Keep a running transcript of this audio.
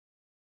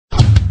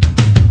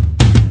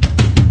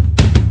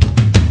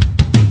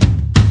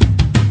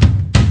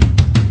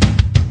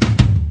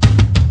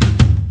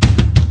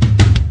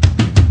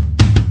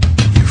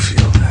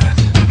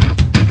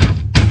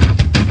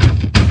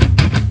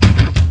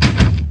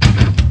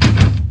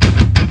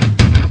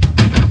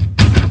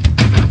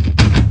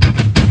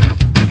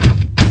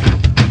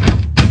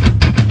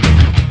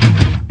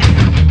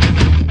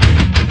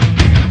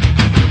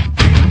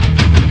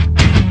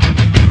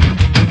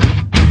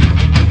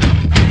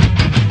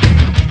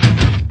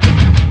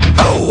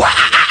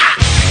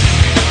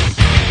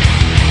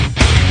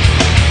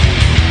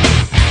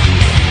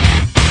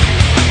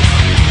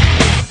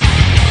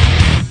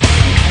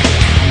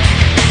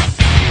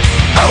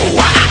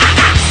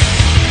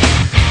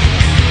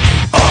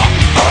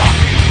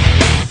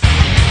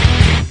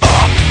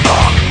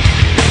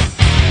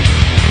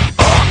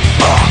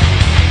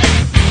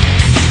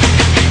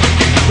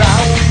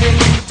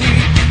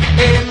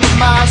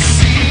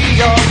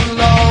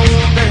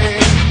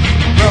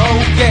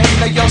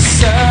your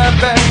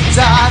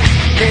serpentine.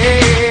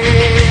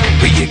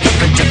 Will you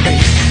give it to me?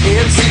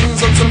 It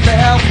seems what's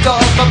left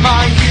of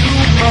my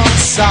human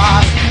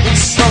side is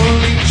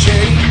slowly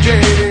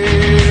changing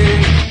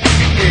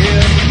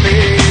in me.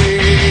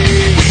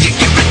 Will you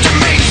give it to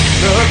me?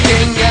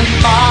 Looking at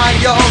my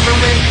own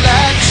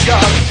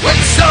reflection, when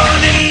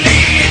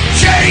suddenly it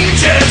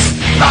changes,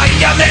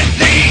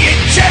 violently it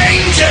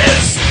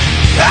changes.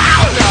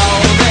 Oh no,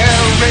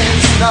 there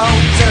is no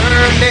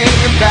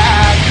turning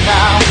back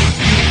now.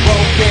 You've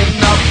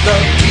woken up the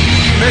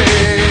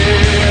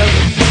demon.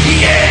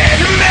 Yeah,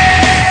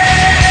 man.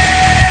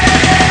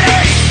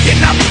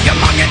 Get up,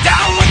 come on, get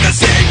down with the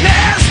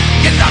sickness.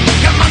 Get up,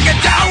 come on, get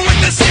down with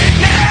the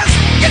sickness.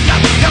 Get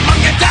up, come on,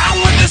 get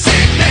down with the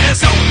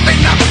sickness.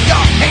 Open up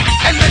your hate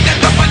and let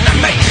it open to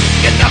me.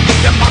 Get up,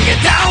 come on, get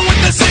down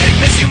with the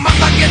sickness. You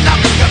mama, get up,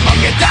 come on,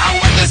 get down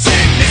with the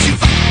sickness. You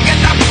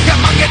get up,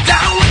 come on, get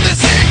down with the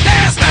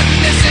sickness. And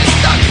this is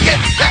the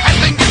gift that has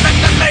been given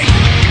to me.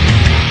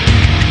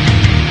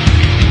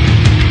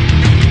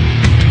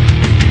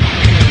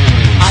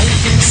 I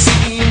can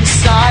see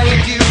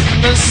inside you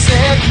the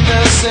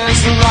sickness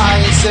is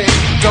rising.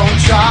 Don't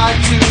try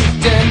to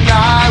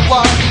deny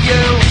what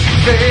you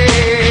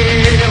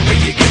feel.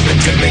 Will you give it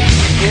to me?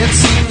 It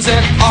seems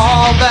that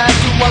all that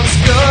was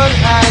good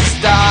has